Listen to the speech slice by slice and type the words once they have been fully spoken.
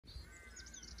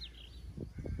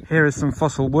Here is some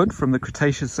fossil wood from the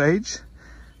Cretaceous age,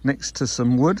 next to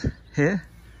some wood here.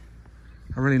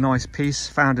 A really nice piece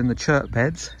found in the chert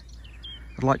beds.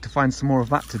 I'd like to find some more of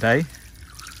that today.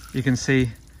 You can see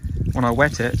when I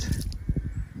wet it,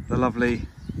 the lovely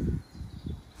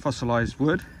fossilized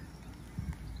wood.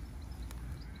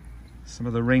 Some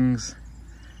of the rings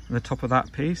on the top of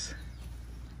that piece.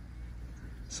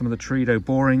 Some of the teredo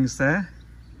borings there.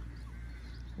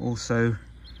 Also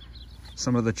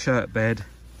some of the chert bed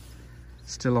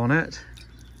still on it.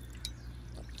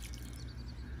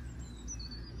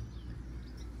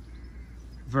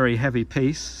 Very heavy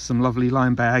piece, some lovely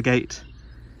limeberry agate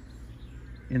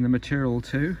in the material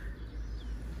too.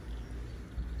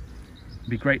 It'd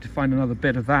be great to find another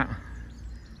bit of that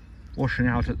washing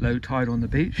out at low tide on the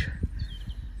beach.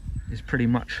 It's pretty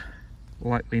much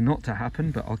likely not to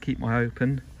happen, but I'll keep my eye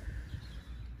open,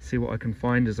 see what I can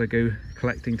find as I go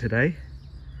collecting today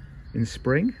in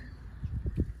spring.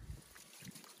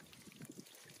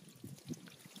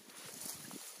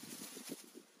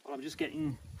 Well, I'm just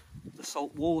getting the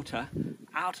salt water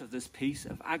out of this piece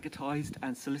of agatized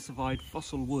and silicified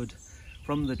fossil wood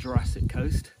from the Jurassic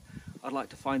coast. I'd like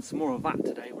to find some more of that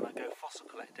today when I go fossil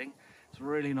collecting. It's a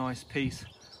really nice piece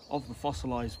of the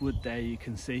fossilized wood there. You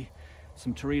can see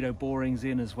some teredo borings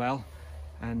in as well.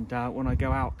 And when I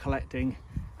go out collecting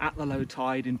at the low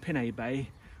tide in Pinay Bay,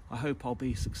 I hope I'll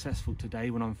be successful today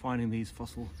when I'm finding these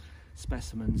fossil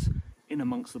specimens in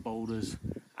amongst the boulders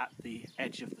at the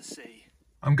edge of the sea.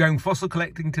 I'm going fossil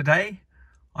collecting today.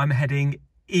 I'm heading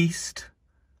east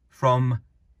from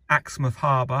Exmouth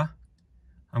Harbour.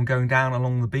 I'm going down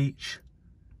along the beach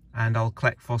and I'll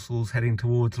collect fossils heading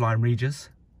towards Lyme Regis.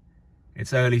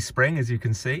 It's early spring, as you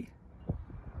can see.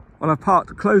 Well, I've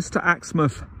parked close to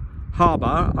Exmouth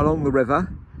Harbour along the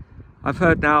river. I've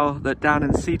heard now that down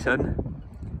in Seaton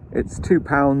it's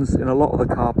 £2 in a lot of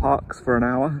the car parks for an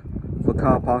hour for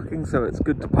car parking, so it's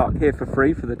good to park here for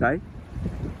free for the day.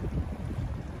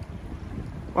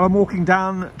 Well, I'm walking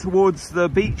down towards the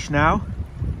beach now.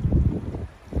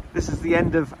 This is the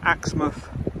end of Exmouth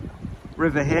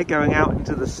River here, going out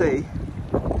into the sea.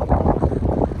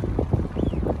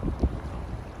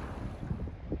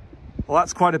 Well,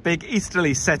 that's quite a big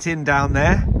easterly set in down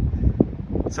there.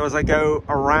 So as I go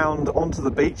around onto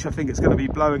the beach, I think it's going to be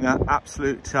blowing an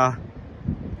absolute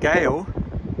gale.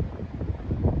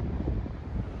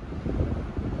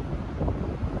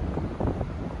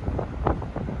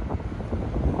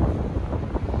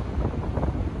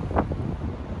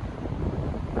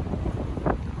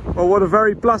 Well, what a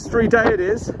very blustery day it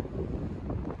is. And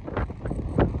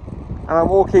I'm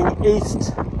walking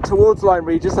east towards Lyme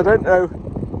Regis. I don't know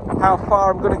how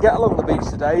far I'm going to get along the beach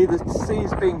today. The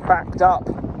sea's being backed up.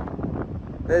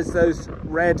 There's those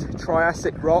red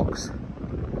Triassic rocks.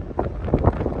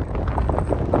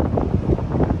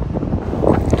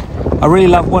 I really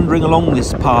love wandering along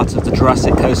this part of the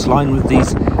Jurassic coastline with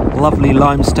these lovely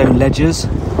limestone ledges.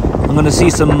 I'm going to see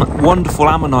some wonderful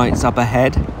ammonites up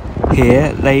ahead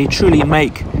here. They truly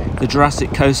make the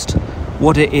Jurassic coast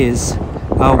what it is,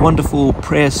 a wonderful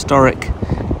prehistoric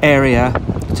area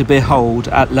to behold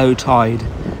at low tide.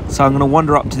 So I'm going to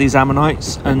wander up to these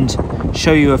ammonites and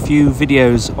show you a few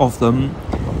videos of them.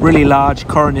 Really large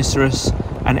Coronoceros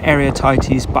and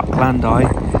Eriatites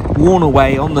bucklandi, worn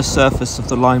away on the surface of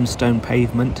the limestone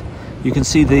pavement. You can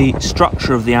see the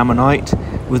structure of the ammonite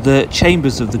with the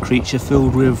chambers of the creature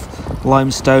filled with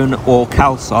limestone or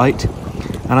calcite.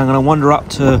 And I'm going to wander up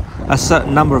to a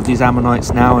certain number of these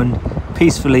ammonites now and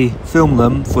peacefully film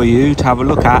them for you to have a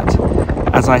look at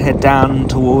as I head down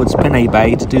towards Pinay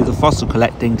Bay to do the fossil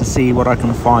collecting to see what I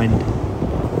can find.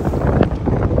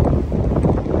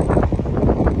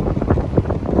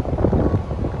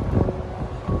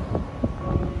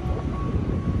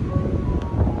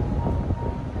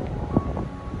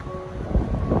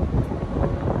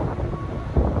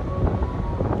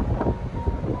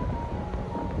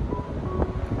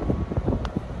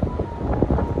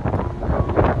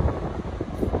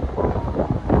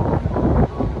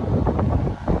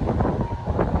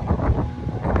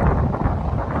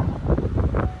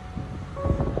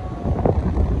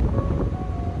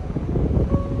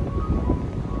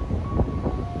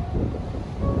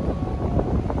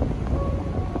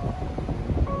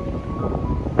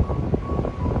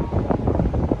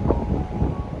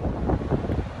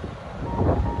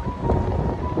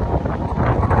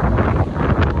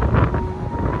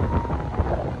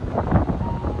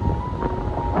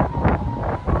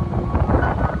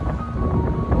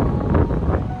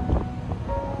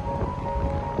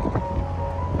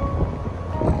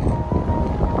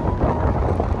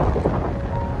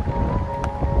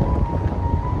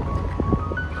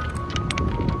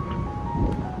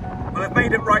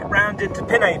 made it right round into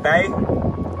Pinay Bay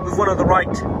with one of the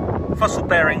right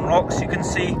fossil-bearing rocks. You can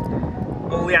see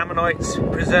all the ammonites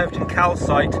preserved in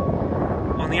calcite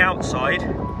on the outside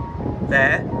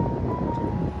there,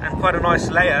 and quite a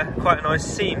nice layer, quite a nice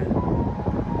seam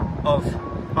of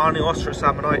Arneostrus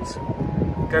ammonites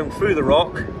going through the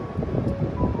rock.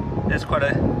 There's quite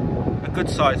a good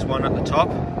sized one at the top,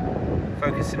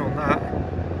 focusing on that.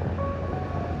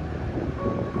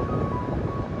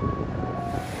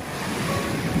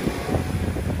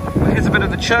 Here's a bit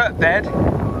of the chert bed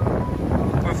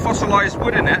with fossilised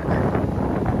wood in it.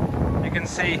 You can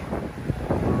see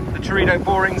the teredo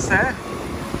borings there.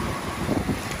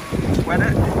 Wet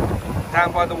it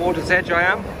down by the water's edge. I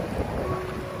am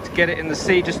to get it in the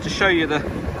sea, just to show you the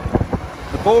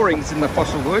borings in the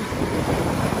fossil wood.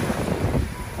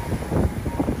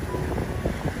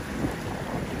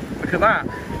 Look at that.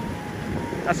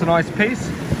 That's a nice piece.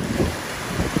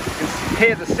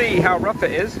 Hear the sea, how rough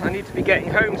it is. I need to be getting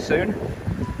home soon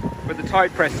with the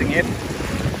tide pressing in.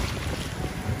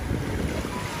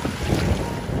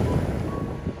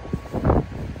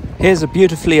 Here's a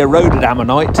beautifully eroded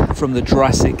ammonite from the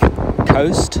Jurassic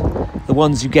coast. The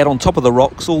ones you get on top of the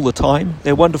rocks all the time.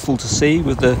 They're wonderful to see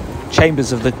with the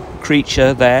chambers of the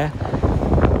creature there.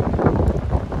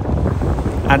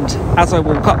 And as I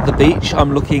walk up the beach,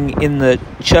 I'm looking in the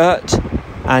chert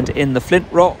and in the flint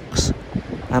rocks.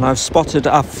 And I've spotted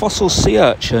a fossil sea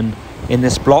urchin in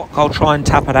this block. I'll try and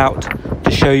tap it out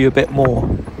to show you a bit more.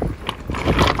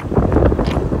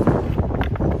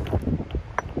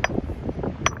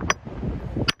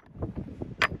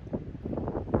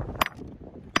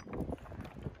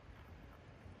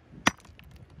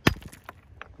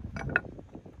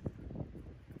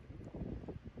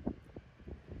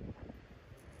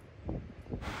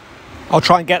 I'll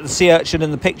try and get the sea urchin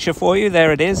in the picture for you.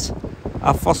 There it is.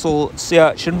 A fossil sea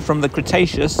urchin from the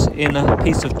Cretaceous in a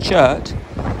piece of chert.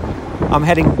 I'm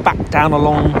heading back down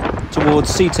along towards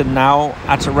Seaton now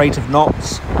at a rate of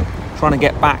knots, trying to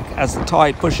get back as the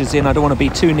tide pushes in. I don't want to be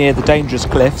too near the dangerous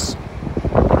cliffs.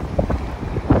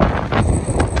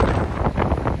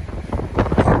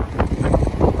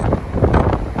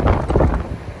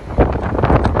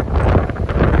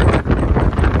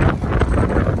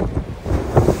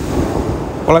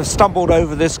 Well, I've stumbled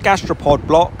over this gastropod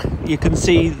block. You can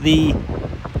see the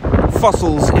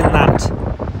fossils in that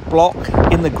block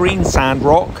in the green sand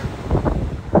rock.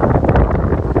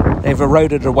 They've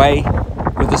eroded away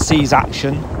with the sea's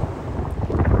action.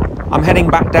 I'm heading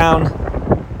back down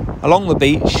along the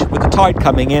beach with the tide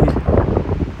coming in,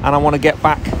 and I want to get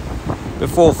back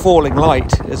before falling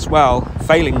light as well,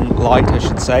 failing light I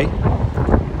should say.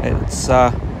 It's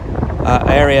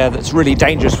area that's really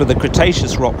dangerous with the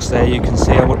Cretaceous rocks there. You can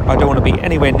see I don't want to be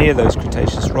anywhere near those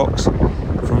Cretaceous rocks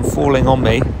from falling on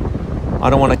me. I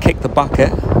don't want to kick the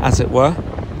bucket, as it were.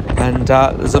 And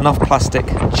there's enough plastic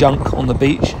junk on the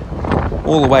beach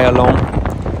all the way along.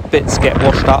 Bits get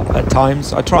washed up at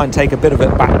times. I try and take a bit of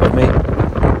it back with me.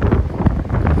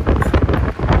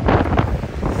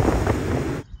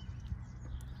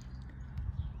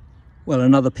 Well,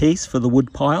 another piece for the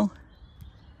wood pile.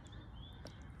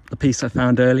 The piece I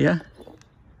found earlier.